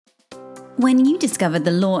When you discovered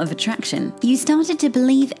the law of attraction, you started to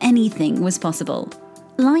believe anything was possible.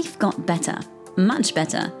 Life got better, much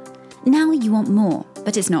better. Now you want more,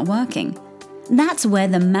 but it's not working. That's where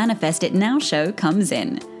the Manifest It Now show comes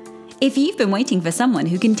in. If you've been waiting for someone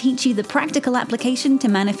who can teach you the practical application to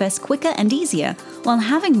manifest quicker and easier while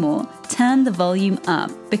having more, turn the volume up,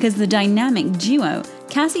 because the dynamic duo,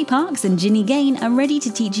 Cassie Parks and Ginny Gain, are ready to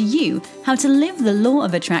teach you how to live the law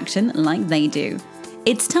of attraction like they do.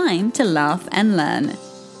 It's time to laugh and learn.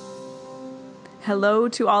 Hello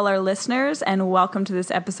to all our listeners, and welcome to this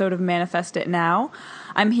episode of Manifest It Now.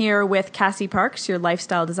 I'm here with Cassie Parks, your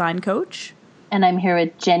lifestyle design coach. And I'm here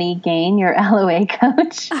with Jenny Gain, your LOA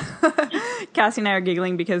coach. Cassie and I are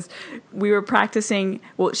giggling because we were practicing,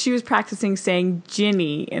 she was practicing saying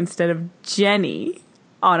Ginny instead of Jenny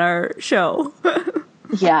on our show.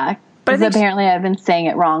 Yeah, because apparently I've been saying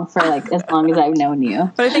it wrong for as long as I've known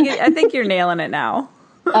you. But I think you're nailing it now.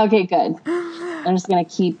 Okay, good. I'm just going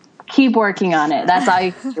to keep working on it. That's all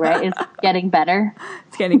you can do, right? It's getting better.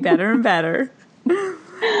 It's getting better and better.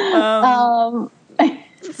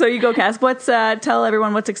 So you go, Cass. Tell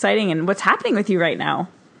everyone what's exciting and what's happening with you right now.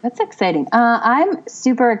 That's exciting. I'm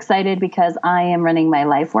super excited because I am running my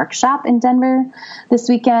life workshop in Denver this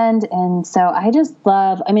weekend. And so I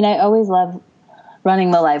always love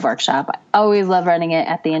running the live workshop. I always love running it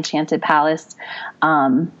at the Enchanted Palace.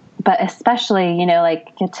 But especially,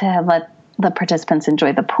 get to let the participants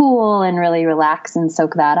enjoy the pool and really relax and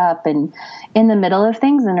soak that up and in the middle of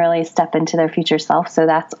things and really step into their future self. So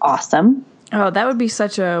that's awesome. Oh, that would be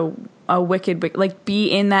such a wicked,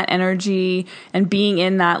 be in that energy and being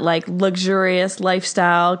in that luxurious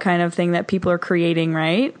lifestyle kind of thing that people are creating,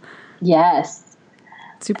 right? Yes.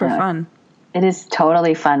 Super fun. It is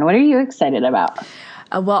totally fun. What are you excited about?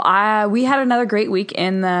 We had another great week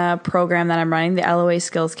in the program that I'm running, the LOA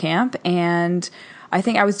Skills Camp, and I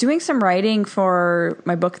think I was doing some writing for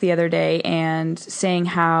my book the other day and saying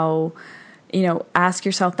how, ask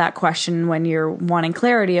yourself that question when you're wanting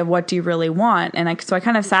clarity of what do you really want. And so I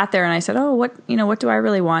kind of sat there and I said, what do I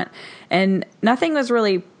really want? And nothing was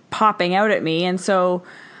really popping out at me. And so,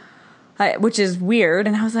 which is weird.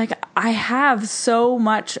 And I was like, I have so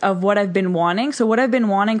much of what I've been wanting. So what I've been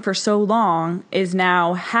wanting for so long is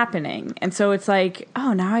now happening. And so it's now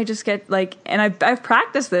I just get and I've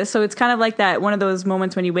practiced this. So it's kind of like that, one of those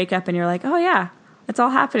moments when you wake up and you're like, oh yeah, it's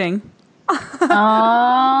all happening.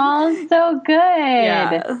 Oh, so good.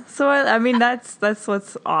 Yeah. So that's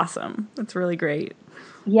what's awesome. That's really great.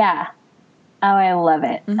 Yeah. Oh, I love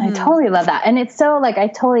it. Mm-hmm. I totally love that. And it's so I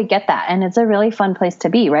totally get that. And it's a really fun place to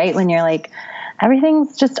be, right? When you're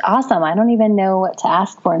everything's just awesome. I don't even know what to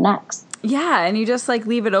ask for next. Yeah. And you just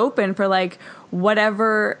leave it open for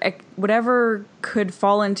whatever could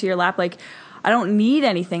fall into your lap. I don't need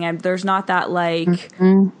anything. There's not that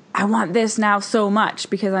mm-hmm. I want this now so much,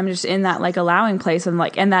 because I'm just in that allowing place and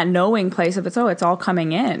and that knowing place of it's all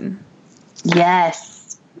coming in.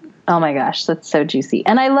 Yes. Oh my gosh, that's so juicy.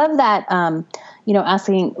 And I love that,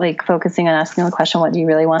 asking, focusing on asking the question, what do you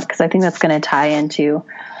really want? Because I think that's going to tie into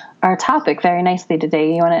our topic very nicely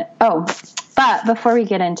today. But before we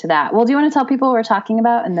get into that, do you want to tell people what we're talking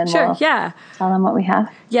about? And then we'll tell them what we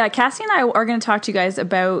have. Yeah, Cassie and I are going to talk to you guys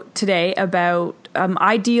today about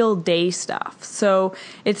ideal day stuff. So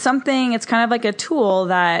it's kind of like a tool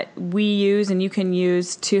that we use and you can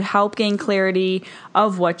use to help gain clarity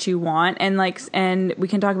of what you want. And we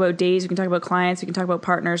can talk about days, we can talk about clients, we can talk about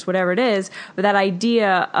partners, whatever it is. But that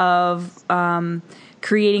idea of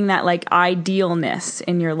creating that idealness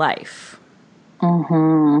in your life.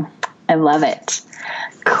 Mm-hmm. I love it.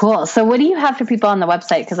 Cool. So what do you have for people on the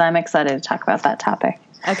website? Because I'm excited to talk about that topic.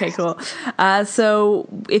 Okay, cool. So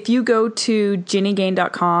if you go to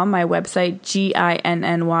ginnygain.com, my website, GINNYGANE,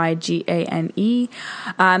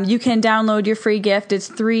 you can download your free gift. It's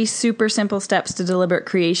 3 super simple steps to deliberate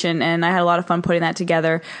creation. And I had a lot of fun putting that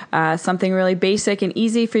together. Something really basic and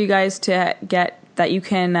easy for you guys to get, that you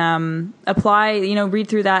can apply, read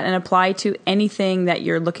through that and apply to anything that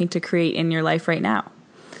you're looking to create in your life right now.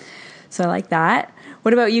 So I like that.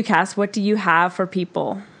 What about you, Cass? What do you have for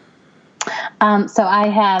people? So I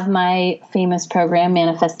have my famous program,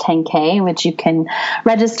 Manifest 10K, which you can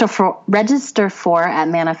register for at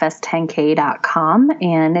manifest10k.com.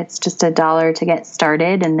 And it's just $1 to get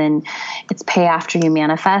started. And then it's pay after you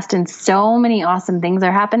manifest. And so many awesome things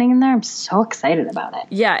are happening in there. I'm so excited about it.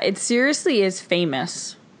 Yeah, it seriously is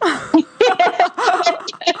famous.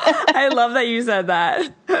 I love that you said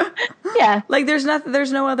that. Yeah.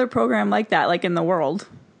 There's no other program like that, in the world.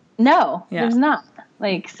 No, yeah. There's not.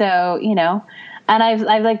 And I've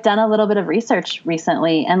like done a little bit of research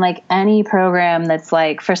recently, and like any program that's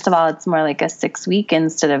like, first of all, it's more like a 6 week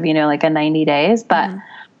instead of, like a 90 days, but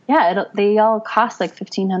yeah, they all cost like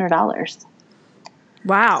 $1,500.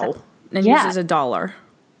 Wow. So, and uses $1.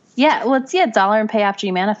 Yeah. Well, it's $1 and pay after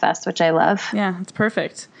you manifest, which I love. Yeah, it's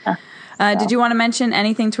perfect. Did you want to mention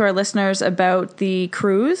anything to our listeners about the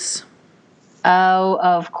cruise? Oh,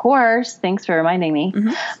 of course. Thanks for reminding me.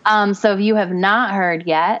 So if you have not heard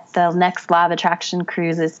yet, the next Law of Attraction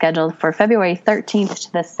cruise is scheduled for February 13th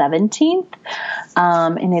to the 17th.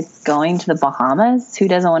 And it's going to the Bahamas. Who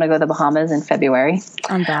doesn't want to go to the Bahamas in February?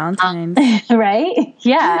 On Valentine's. Right?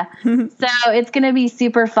 Yeah. So it's going to be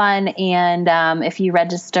super fun. And if you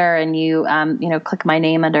register and you, click my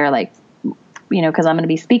name under like, because I'm going to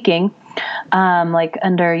be speaking, like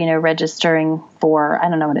under, registering for, I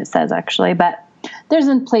don't know what it says actually, but there's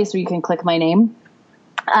a place where you can click my name.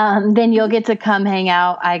 Then you'll get to come hang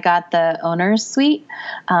out. I got the owner's suite,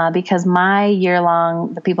 because my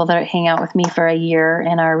year-long, the people that hang out with me for a year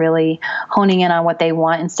and are really honing in on what they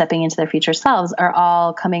want and stepping into their future selves are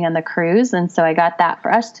all coming on the cruise. And so I got that for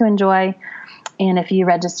us to enjoy. And if you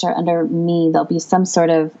register under me, there'll be some sort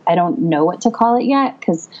of, I don't know what to call it yet,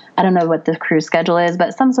 because I don't know what the cruise schedule is,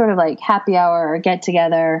 but some sort of like happy hour or get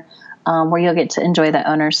together, where you'll get to enjoy the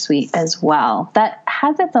owner's suite as well. That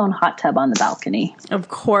has its own hot tub on the balcony. Of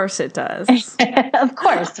course it does. Of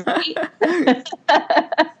course, right?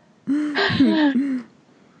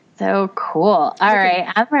 So cool. All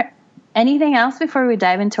right. Anything else before we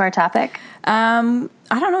dive into our topic?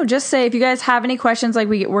 I don't know. Just say if you guys have any questions, like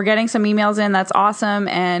we're getting some emails in, that's awesome.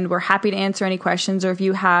 And we're happy to answer any questions. Or if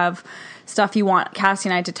you have stuff you want Cassie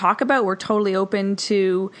and I to talk about, we're totally open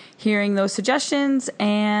to hearing those suggestions.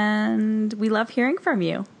 And we love hearing from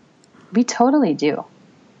you. We totally do.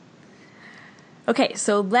 Okay,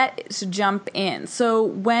 so let's jump in. So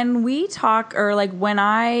when we talk, or like when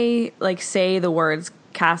I like say the words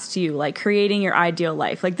cast to you, like creating your ideal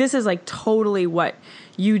life, like this is like totally what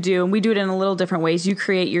you do, and we do it in a little different ways. You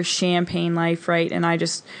create your champagne life, right? And I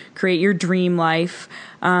just create your dream life.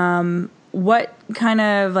 What kind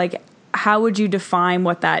of like, how would you define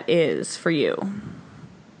what that is for you?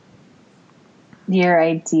 Your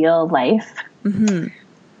ideal life?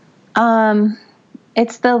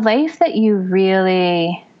 It's the life that you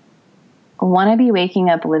really want to be waking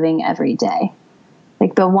up living every day.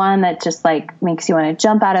 Like the one that just like makes you want to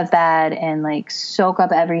jump out of bed and like soak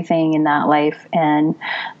up everything in that life and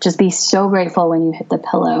just be so grateful when you hit the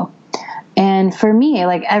pillow. And for me,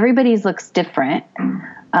 like everybody's looks different.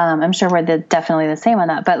 I'm sure we're definitely the same on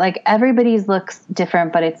that, but like everybody's looks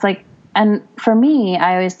different, but it's like, and for me,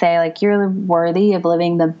 I always say like, you're worthy of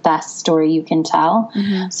living the best story you can tell.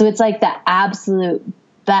 So it's like the absolute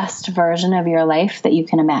best version of your life that you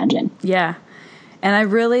can imagine. Yeah. And I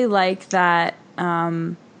really like that.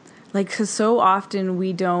 Like, cause so often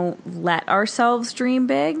we don't let ourselves dream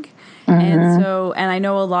big. And I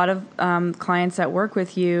know a lot of, clients that work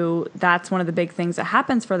with you, that's one of the big things that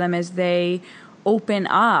happens for them is they open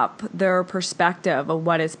up their perspective of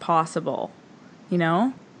what is possible,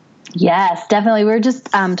 Yes, definitely. We were just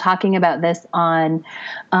talking about this on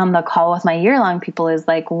the call with my year-long people is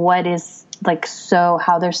like, what is like, so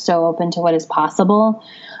how they're so open to what is possible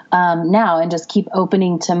now, and just keep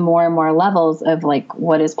opening to more and more levels of like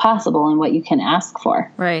what is possible and what you can ask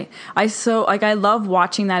for. Right. I love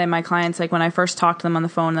watching that in my clients. Like when I first talk to them on the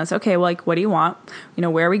phone, that's okay. Well, like, what do you want?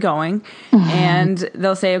 Where are we going? And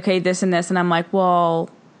they'll say, okay, this and this. And I'm like, well,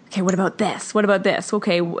 okay, what about this? What about this?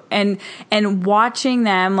 Okay. And watching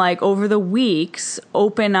them like over the weeks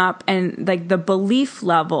open up and like the belief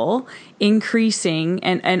level increasing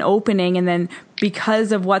and opening. And then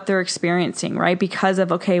because of what they're experiencing, right? Because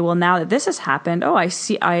of, okay, well now that this has happened, I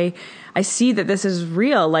see that this is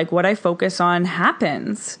real. Like what I focus on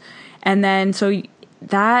happens. And then, so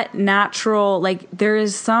that natural, like there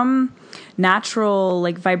is some natural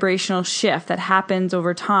like vibrational shift that happens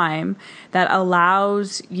over time that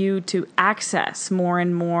allows you to access more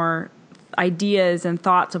and more ideas and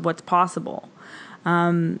thoughts of what's possible.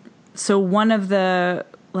 So one of the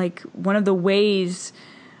ways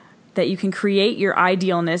that you can create your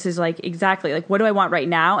idealness is like, exactly like, what do I want right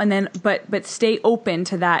now? And then, but stay open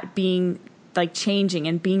to that being like changing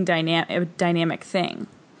and being a dynamic thing.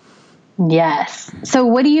 Yes. So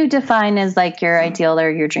what do you define as like your ideal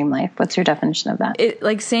or your dream life? What's your definition of that? It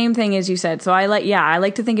like same thing as you said. So I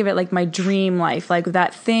like to think of it like my dream life, like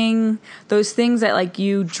that thing, those things that like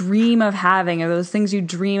you dream of having, or those things you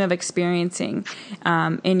dream of experiencing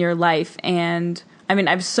in your life. And I mean,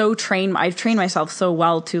 I've trained myself so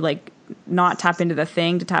well to like not tap into the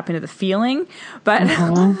thing, to tap into the feeling. But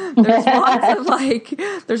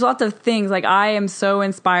there's lots of things. Like, I am so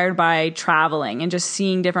inspired by traveling and just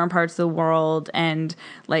seeing different parts of the world and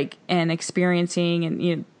experiencing and,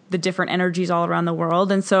 you know, the different energies all around the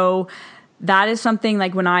world. And so that is something,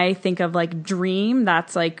 like, when I think of like dream,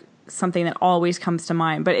 that's like something that always comes to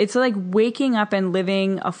mind. But it's like waking up and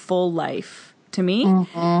living a full life to me.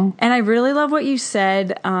 And I really love what you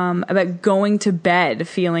said about going to bed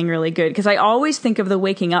feeling really good, because I always think of the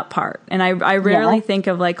waking up part, and I rarely think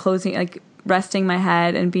of like closing, like resting my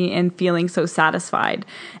head and feeling so satisfied,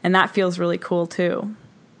 and that feels really cool too.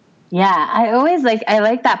 Yeah, I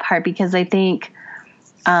like that part, because I think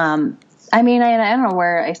I mean, I don't know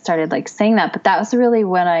where I started like saying that, but that was really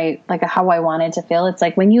when how I wanted to feel. It's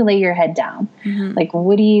like when you lay your head down, like,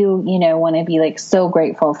 what do you want to be like so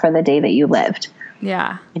grateful for the day that you lived?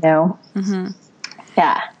 Yeah. You know?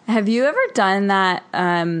 Yeah. Have you ever done that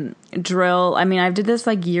drill? I mean, I did this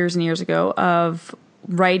like years and years ago, of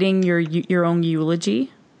writing your own eulogy.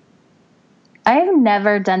 I have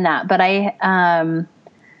never done that, but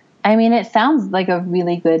I mean, it sounds like a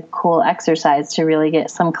really good, cool exercise to really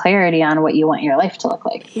get some clarity on what you want your life to look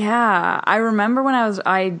like. Yeah. I remember when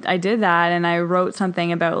I did that, and I wrote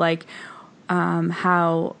something about like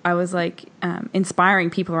how I was like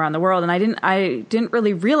inspiring people around the world, and I didn't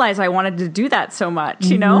really realize I wanted to do that so much,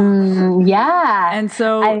 you know? Yeah. And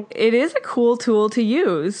so it is a cool tool to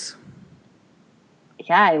use.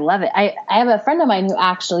 Yeah, I love it. I have a friend of mine who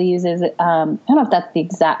actually uses it. I don't know if that's the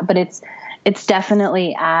exact, but it's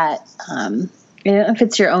definitely at, I don't know if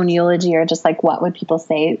it's your own eulogy or just like, what would people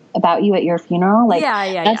say about you at your funeral? Like,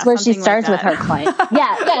 that's where she starts with her client.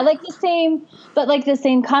 Yeah. Like the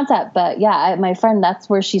same concept, but yeah, my friend, that's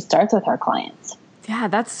where she starts with her clients. Yeah.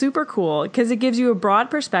 That's super cool, because it gives you a broad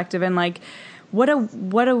perspective, and like,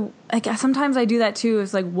 like, sometimes I do that too.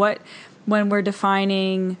 Is like, when we're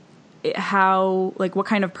defining how, like, what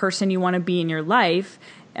kind of person you want to be in your life,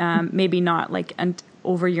 maybe not like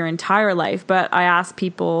over your entire life, but I ask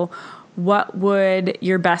people, what would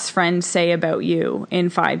your best friend say about you in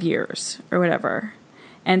 5 years or whatever?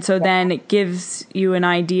 And so then it gives you an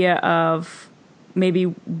idea of maybe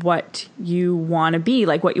what you want to be,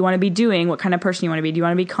 like what you want to be doing, what kind of person you want to be. Do you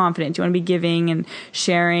want to be confident? Do you want to be giving and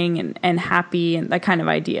sharing and happy, and that kind of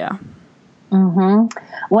idea?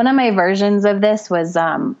 One of my versions of this was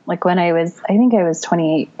like when I think I was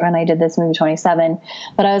 28 when I did this, maybe 27,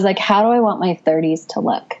 but I was like, how do I want my 30s to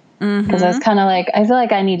look? Because I was kind of like, I feel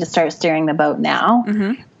like I need to start steering the boat now.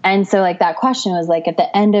 And so like that question was like, at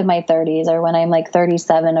the end of my 30s, or when I'm like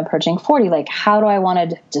 37 approaching 40, like, how do I want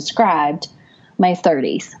to describe my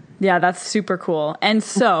 30s? Yeah, that's super cool. And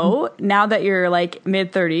so now that you're like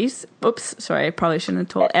mid-30s, oops, sorry, I probably shouldn't have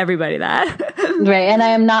told everybody that. Right, and I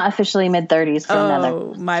am not officially mid-30s from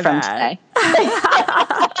today.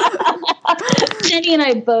 Jenny and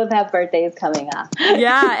I both have birthdays coming up.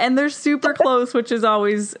 Yeah, and they're super close, which is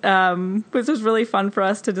always which was really fun for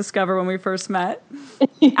us to discover when we first met.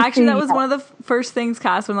 Actually, that was one of the first things,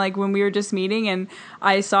 Cass, when we were just meeting, and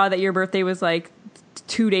I saw that your birthday was like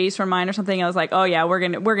 2 days from mine or something. I was like, oh yeah, we're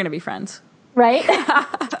gonna be friends, right?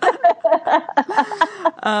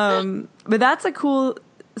 But that's a cool.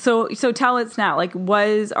 So tell us now, like,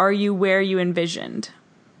 are you where you envisioned?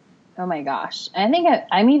 Oh my gosh, I think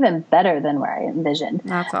I'm even better than where I envisioned.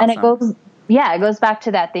 That's awesome. And it goes back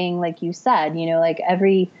to that thing, like you said, like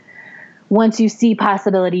once you see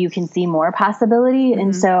possibility, you can see more possibility.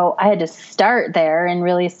 And so I had to start there and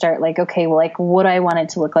really start like, okay, well, like, what do I want it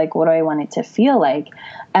to look like? What do I want it to feel like?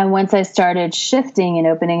 And once I started shifting and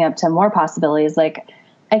opening up to more possibilities, like,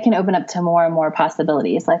 I can open up to more and more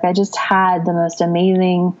possibilities. Like, I just had the most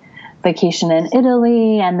amazing vacation in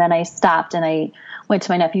Italy. And then I stopped and I went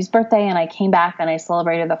to my nephew's birthday, and I came back and I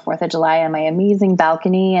celebrated the 4th of July on my amazing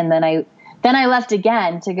balcony. And then I left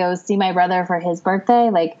again to go see my brother for his birthday.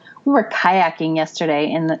 Like, we were kayaking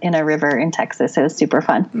yesterday in a river in Texas. It was super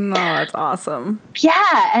fun. Oh, that's awesome.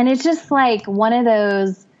 Yeah. And it's just like one of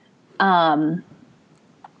those,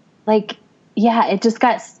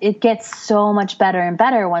 it gets so much better and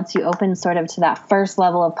better once you open sort of to that first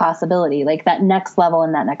level of possibility. Like, that next level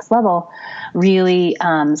and that next level really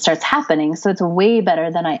starts happening. So it's way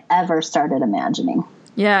better than I ever started imagining.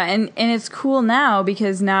 Yeah, and it's cool now,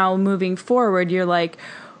 because now moving forward, you're like,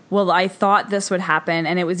 well, I thought this would happen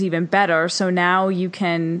and it was even better. So now you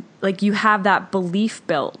can, like, you have that belief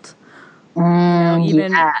built.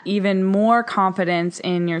 Even more confidence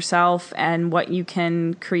in yourself and what you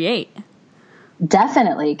can create.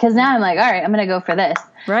 Definitely. Because now I'm like, all right, I'm going to go for this.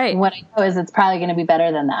 Right. And what I know is it's probably going to be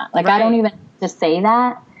better than that. Like, right. I don't even have to say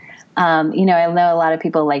that, You know, I know a lot of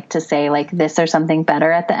people like to say like this or something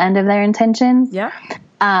better at the end of their intentions. Yeah.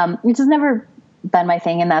 Which has never been my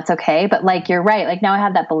thing, and that's okay. But like, you're right. Like now I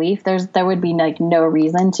have that belief. There would be like no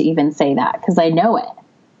reason to even say that because I know it.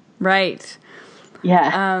 Right.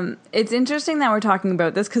 Yeah. It's interesting that we're talking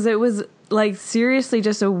about this because it was like seriously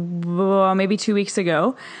just maybe 2 weeks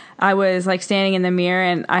ago. I was like standing in the mirror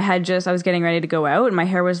and I was getting ready to go out and my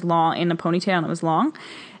hair was long in a ponytail and it was long,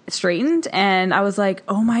 straightened. And I was like,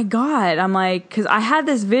 oh my God. I'm like, cause I had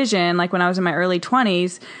this vision, like when I was in my early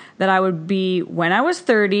 20s, that I would be when I was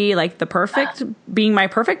 30, like being my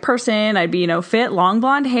perfect person. I'd be, you know, fit, long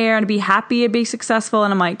blonde hair, and I'd be happy, I'd be successful.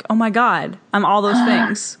 And I'm like, oh my God, I'm all those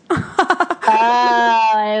things. Oh,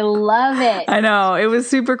 I love it. I know. It was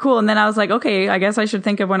super cool. And then I was like, okay, I guess I should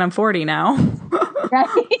think of when I'm 40 now. Right?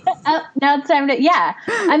 Now it's time to, yeah.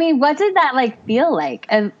 I mean, what did that like feel like?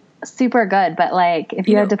 Super good. But like, if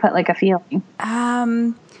you had to put like a feeling.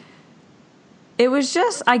 It was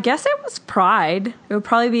just, I guess it was pride. It would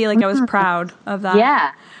probably be like I was proud of that.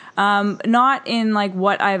 Yeah. Not in like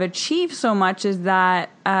what I've achieved so much as that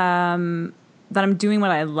that I'm doing what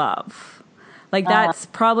I love. Like that's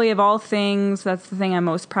probably of all things, that's the thing I'm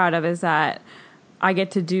most proud of, is that I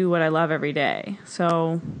get to do what I love every day.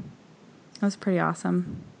 So that was pretty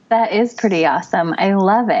awesome. That is pretty awesome. I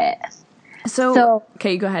love it. So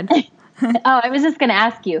okay, go ahead. I was just going to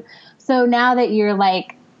ask you. So now that you're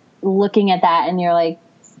like looking at that and you're like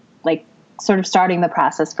sort of starting the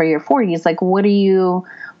process for your 40s, like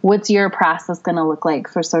what's your process going to look like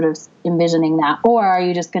for sort of envisioning that? Or are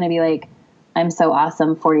you just going to be like, I'm so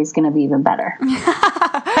awesome, 40 is going to be even better?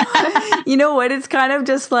 You know what? It's kind of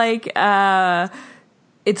just like,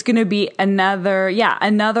 it's going to be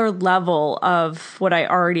another level of what I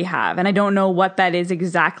already have. And I don't know what that is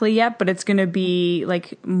exactly yet, but it's going to be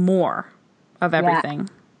like more of everything.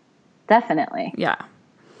 Yeah, definitely. Yeah.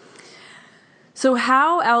 So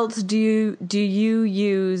how else do you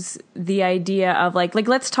use the idea of like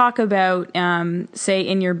let's talk about, say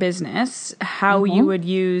in your business, how you would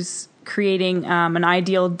use creating an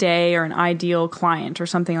ideal day or an ideal client or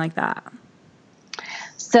something like that?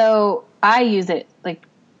 So I use it like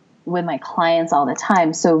with my clients all the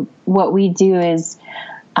time. So what we do is,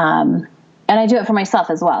 and I do it for myself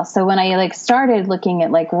as well. So when I like started looking at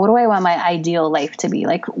like, what do I want my ideal life to be?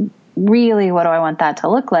 Like really, what do I want that to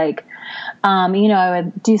look like? You know, I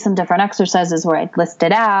would do some different exercises where I'd list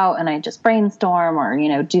it out and I'd just brainstorm or, you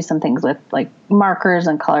know, do some things with like markers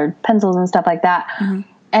and colored pencils and stuff like that. Mm-hmm.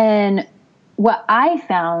 And what I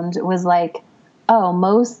found was like, oh,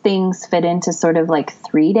 most things fit into sort of like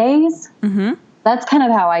 3 days. Mm-hmm. That's kind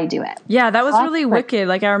of how I do it. Yeah, that was really wicked.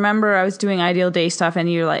 Like I remember I was doing ideal day stuff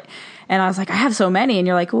and you're like, and I was like, I have so many. And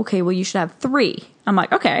you're like, okay, well you should have 3. I'm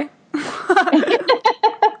like, okay.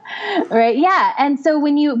 Right. Yeah. And so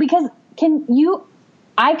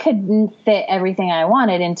I couldn't fit everything I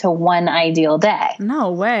wanted into one ideal day.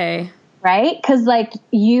 No way. Right? Because like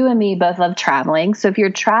you and me both love traveling. So if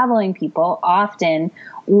you're traveling people, often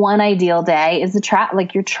one ideal day is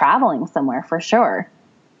like you're traveling somewhere for sure.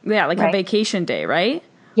 Yeah. Like a vacation day, right?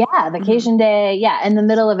 Yeah. Vacation day. Yeah. In the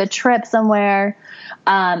middle of a trip somewhere.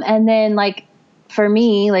 And then like for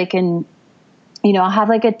me, like you know, I'll have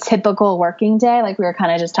like a typical working day. Like we were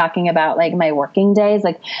kind of just talking about like my working days,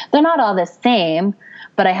 like they're not all the same,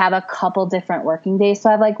 but I have a couple different working days. So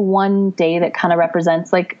I have like one day that kind of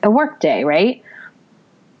represents like a work day. Right.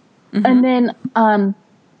 Mm-hmm. And then,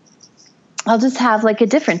 I'll just have like a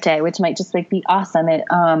different day, which might just like be awesome.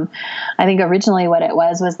 I think originally what it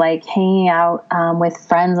was like hanging out, with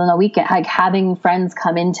friends on the weekend, like having friends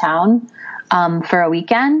come in town, for a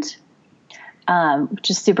weekend. Which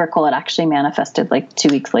is super cool. It actually manifested like 2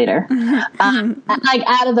 weeks later, like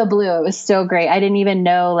out of the blue. It was so great. I didn't even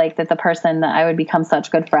know like that I would become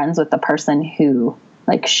such good friends with the person who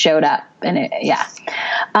like showed up and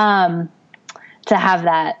to have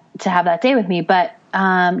that day with me. But,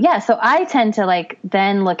 so I tend to like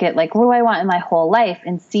then look at like, what do I want in my whole life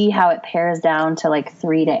and see how it pairs down to like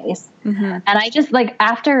 3 days. Mm-hmm. And I just like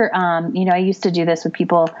after, I used to do this with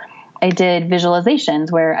people. I did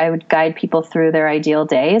visualizations where I would guide people through their ideal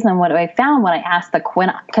days. And what I found when I asked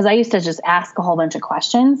because I used to just ask a whole bunch of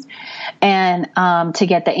questions and to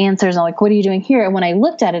get the answers. I'm like, what are you doing here? And when I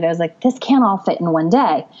looked at it, I was like, this can't all fit in one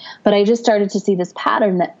day. But I just started to see this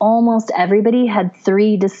pattern that almost everybody had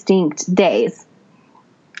 3 distinct days.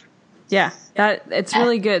 Yeah, it's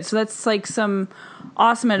really good. So that's like some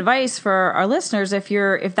awesome advice for our listeners. If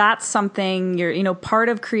that's something you're, part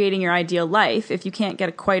of creating your ideal life, if you can't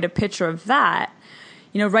get quite a picture of that,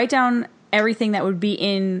 write down everything that would be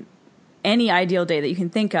in any ideal day that you can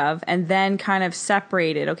think of, and then kind of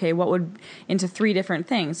separate it. Okay, what would into 3 different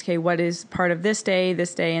things? Okay, what is part of this day,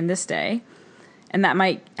 and this day? And that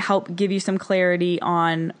might help give you some clarity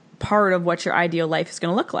on part of what your ideal life is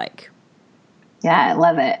going to look like. Yeah, I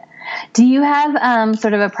love it. Do you have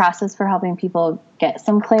sort of a process for helping people get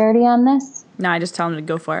some clarity on this? No, I just tell them to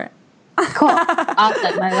go for it. Cool.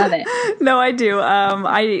 Awesome. I love it. No, I do.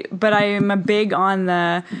 But I am a big on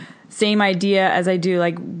the same idea as I do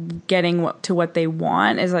like getting to what they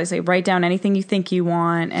want. As I say, write down anything you think you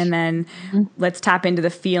want, and then let's tap into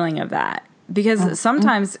the feeling of that. Because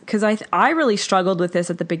sometimes, because I really struggled with this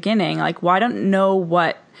at the beginning. Like, well, I don't know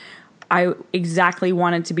what I exactly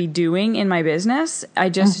wanted to be doing in my business. I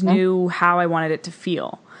just knew how I wanted it to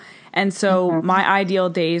feel. And so my ideal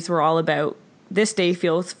days were all about, this day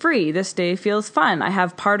feels free. This day feels fun. I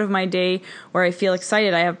have part of my day where I feel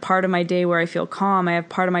excited. I have part of my day where I feel calm. I have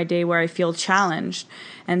part of my day where I feel challenged.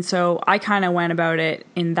 And so I kind of went about it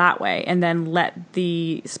in that way, and then let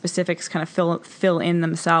the specifics kind of fill in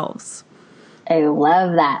themselves. I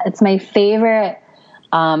love that. It's my favorite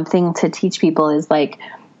thing to teach people is like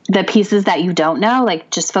the pieces that you don't know, like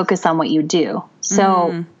just focus on what you do.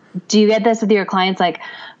 So do you get this with your clients? Like,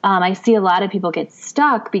 I see a lot of people get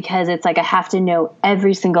stuck because it's like, I have to know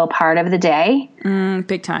every single part of the day.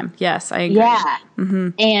 Big time. Yes, I agree. Yeah.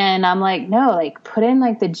 And I'm like, no, like put in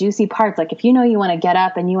like the juicy parts. Like if you know you want to get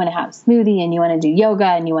up and you want to have a smoothie and you want to do yoga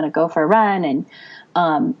and you want to go for a run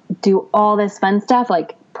and do all this fun stuff,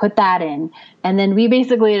 like put that in. And then we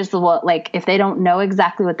basically just, like, if they don't know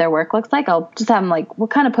exactly what their work looks like, I'll just have them like, we'll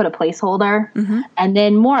kind of put a placeholder and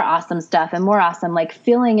then more awesome stuff and more awesome, like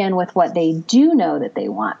filling in with what they do know that they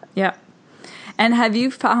want. Yeah. And have you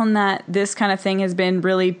found that this kind of thing has been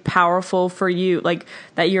really powerful for you? Like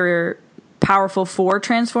that you're powerful for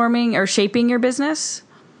transforming or shaping your business?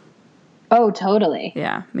 Oh, totally.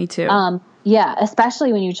 Yeah, me too. Yeah.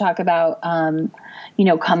 Especially when you talk about,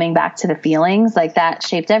 coming back to the feelings, like that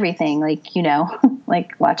shaped everything. Like,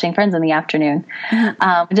 like watching Friends in the afternoon,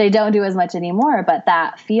 which I don't do as much anymore, but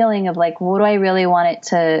that feeling of like, what do I really want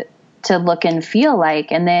it to look and feel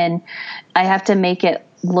like? And then I have to make it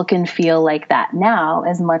look and feel like that now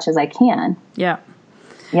as much as I can. Yeah.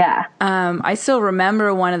 Yeah. I still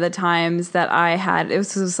remember one of the times that I had, it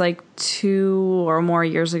was like 2 or more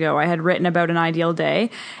years ago, I had written about an ideal day,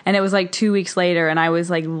 and it was like 2 weeks later and I was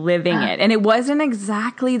like living it. And it wasn't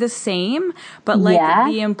exactly the same, but like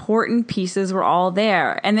the important pieces were all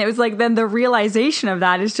there. And it was like, then the realization of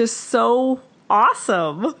that is just so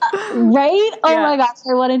awesome. Right? Oh my gosh.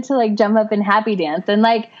 I wanted to like jump up and happy dance. And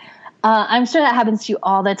like, I'm sure that happens to you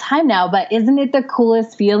all the time now, but isn't it the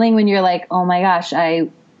coolest feeling when you're like, oh my gosh, I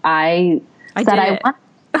said I want.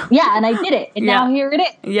 Yeah, and I did it. And now here it is.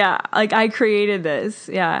 Yeah, like I created this.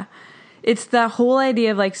 Yeah. It's the whole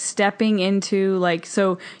idea of like stepping into like,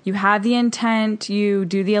 so you have the intent, you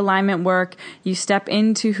do the alignment work, you step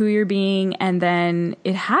into who you're being, and then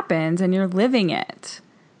it happens and you're living it.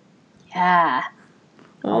 Yeah.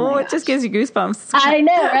 Oh, it just gives you goosebumps. I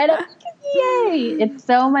know, right? Yay. It's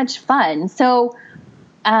so much fun. So,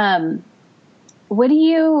 what do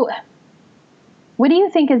you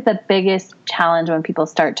think is the biggest challenge when people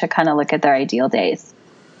start to kind of look at their ideal days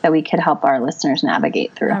that we could help our listeners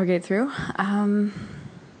navigate through?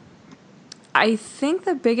 I think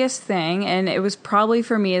the biggest thing, and it was probably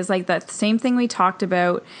for me, is like that same thing we talked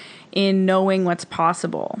about in knowing what's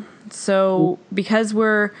possible. So because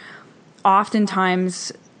we're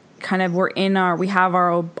oftentimes we have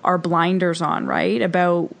our blinders on, right?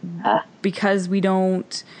 About because we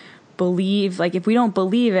don't believe, like if we don't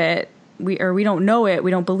believe it, we don't know it,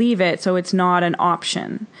 we don't believe it, so it's not an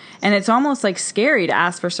option. And it's almost like scary to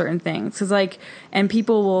ask for certain things. 'Cause like, and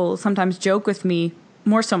people will sometimes joke with me,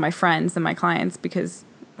 more so my friends than my clients, because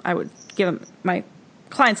I would give them, my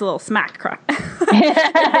clients, a little smack cry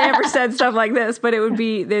if they ever said stuff like this. But it would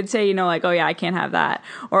be, they'd say, like, oh yeah, I can't have that,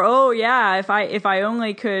 or oh yeah, if I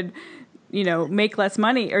only could, make less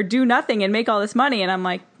money or do nothing and make all this money. And I'm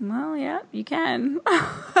like, well, yeah, you can.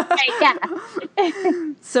 Yeah.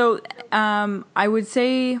 So I would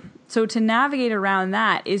say, so to navigate around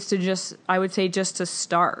that is to just, I would say just to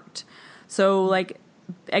start. So like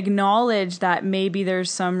acknowledge that maybe there's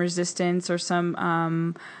some resistance or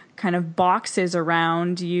some kind of boxes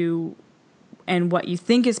around you and what you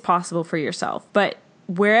think is possible for yourself. But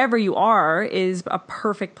wherever you are is a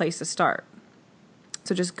perfect place to start.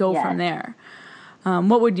 So just go from there.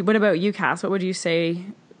 What about you, Cass? What would you say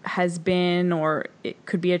has been, or it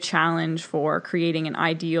could be a challenge for creating an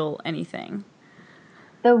ideal anything?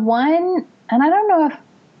 The one, and I don't know if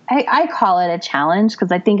I call it a challenge,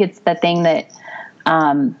 because I think it's the thing that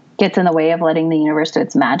gets in the way of letting the universe do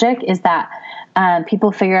its magic is that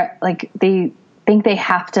people figure like they think they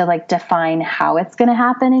have to like define how it's going to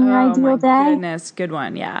happen in your ideal day. Oh my goodness, good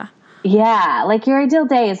one, yeah. Yeah, like your ideal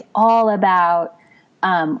day is all about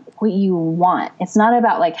what you want. It's not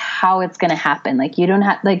about like how it's going to happen. Like you don't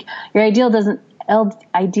have like your ideal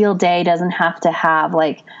day doesn't have to have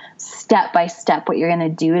like step by step what you're going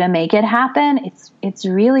to do to make it happen. It's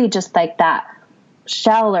really just like that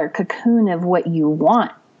shell or cocoon of what you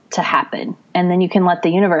want to happen, and then you can let the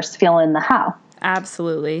universe fill in the how.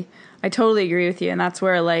 Absolutely. I totally agree with you. And that's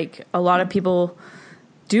where like a lot of people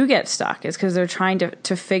do get stuck, is because they're trying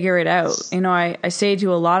to figure it out. You know, I say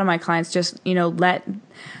to a lot of my clients, just, you know,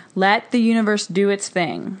 let the universe do its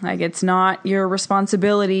thing. Like, it's not your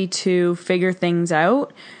responsibility to figure things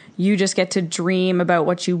out. You just get to dream about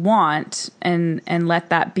what you want and let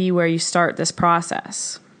that be where you start this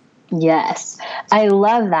process. Yes. I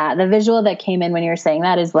love that. The visual that came in when you were saying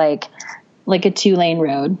that is like a 2-lane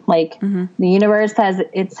road. Like the universe has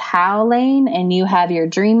its how lane and you have your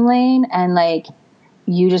dream lane, and like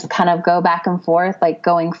you just kind of go back and forth, like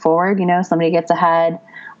going forward, you know, somebody gets ahead,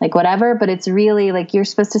 like whatever, but it's really like you're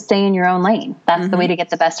supposed to stay in your own lane. That's the way to get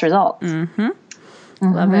the best results.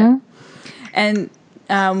 Love it. And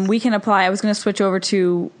we can apply, I was going to switch over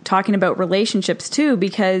to talking about relationships too,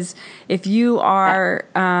 because if you are,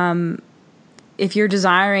 if you're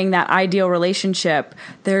desiring that ideal relationship,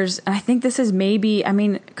 I think this is maybe, I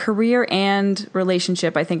mean, career and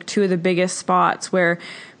relationship, I think 2 of the biggest spots where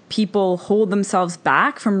people hold themselves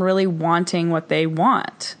back from really wanting what they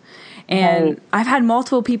want. And I've had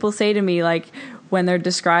multiple people say to me, like, when they're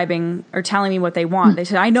describing or telling me what they want, they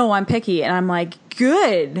said, I know I'm picky. And I'm like,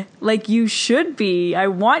 good. Like, you should be. I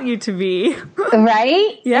want you to be.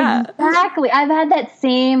 Right? Yeah. Exactly. I've had that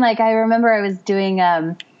same, like, I remember I was doing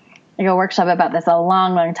like a workshop about this a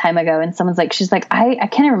long, long time ago. And someone's like, she's like, I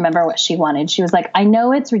can't even remember what she wanted. She was like, I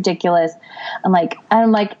know it's ridiculous. I'm like,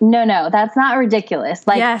 no, that's not ridiculous.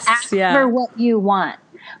 Like, ask for what you want.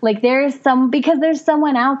 Like because there's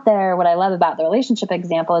someone out there. What I love about the relationship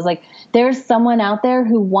example is like, there's someone out there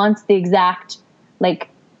who wants the exact, like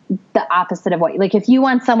the opposite of what, like if you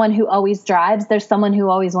want someone who always drives, there's someone who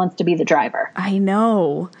always wants to be the driver. I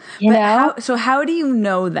know. How do you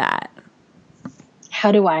know that?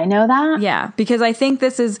 How do I know that? Yeah, because I think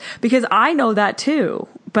because I know that too,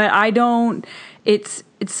 but I don't, it's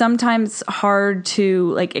sometimes hard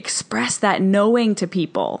to like express that knowing to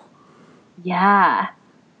people. Yeah.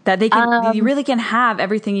 That they can, you really can have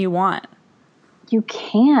everything you want. You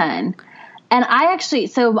can. And I actually,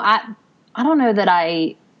 so I don't know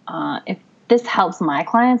that if this helps my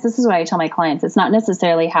clients, this is what I tell my clients. It's not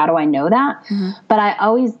necessarily how do I know that, but I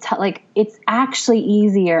always tell, like, it's actually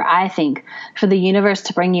easier, I think, for the universe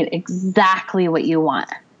to bring you exactly what you want.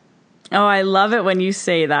 Oh, I love it when you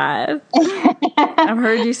say that. I've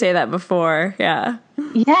heard you say that before. Yeah.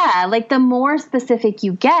 Yeah. Like the more specific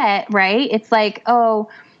you get, right? It's like,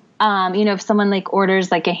 if someone like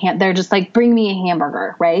orders like they're just like, bring me a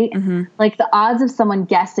hamburger, right? Like the odds of someone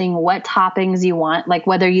guessing what toppings you want, like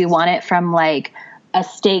whether you want it from like a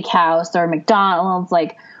steakhouse or McDonald's,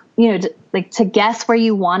 like, to guess where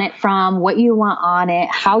you want it from, what you want on it,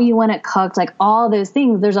 how you want it cooked, like all those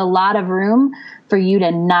things, there's a lot of room for you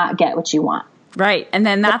to not get what you want. Right. And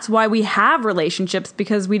then that's why we have relationships,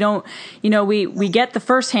 because we don't, we get the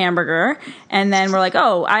first hamburger and then we're like,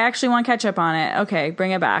 oh, I actually want ketchup on it. Okay,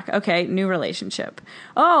 bring it back. Okay, new relationship.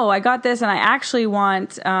 Oh, I got this and I actually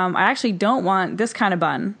don't want this kind of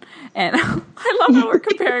bun. And I love how we're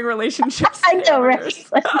comparing relationships. I know, right?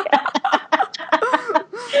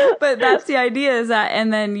 But that's the idea, is that,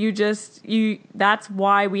 and then that's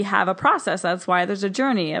why we have a process. That's why there's a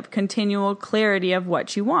journey of continual clarity of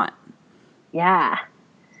what you want. Yeah.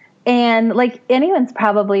 And like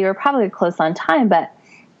we're probably close on time, but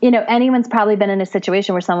anyone's probably been in a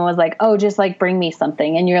situation where someone was like, oh, just like bring me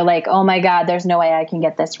something. And you're like, oh my God, there's no way I can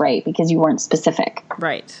get this right because you weren't specific.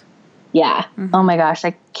 Right. Yeah. Oh my gosh.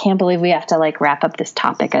 I can't believe we have to like wrap up this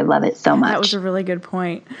topic. I love it so much. That was a really good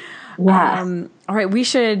point. Yeah. All right. We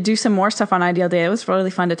should do some more stuff on Ideal Day. It was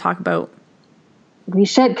really fun to talk about. We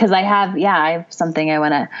should, because I have something I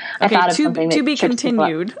want to, I thought of something to be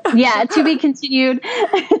continued. Yeah, to be continued.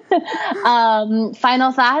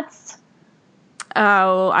 Final thoughts?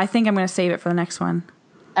 Oh, I think I'm going to save it for the next one.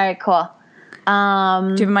 All right, cool.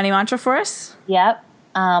 Do you have a money mantra for us? Yep.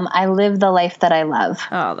 I live the life that I love.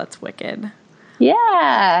 Oh, that's wicked.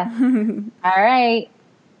 Yeah. All right.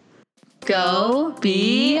 Go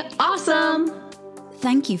be awesome.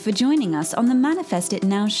 Thank you for joining us on the Manifest It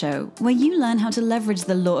Now show, where you learn how to leverage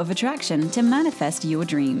the law of attraction to manifest your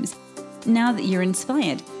dreams. Now that you're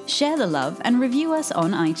inspired, share the love and review us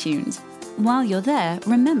on iTunes. While you're there,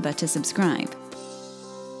 remember to subscribe.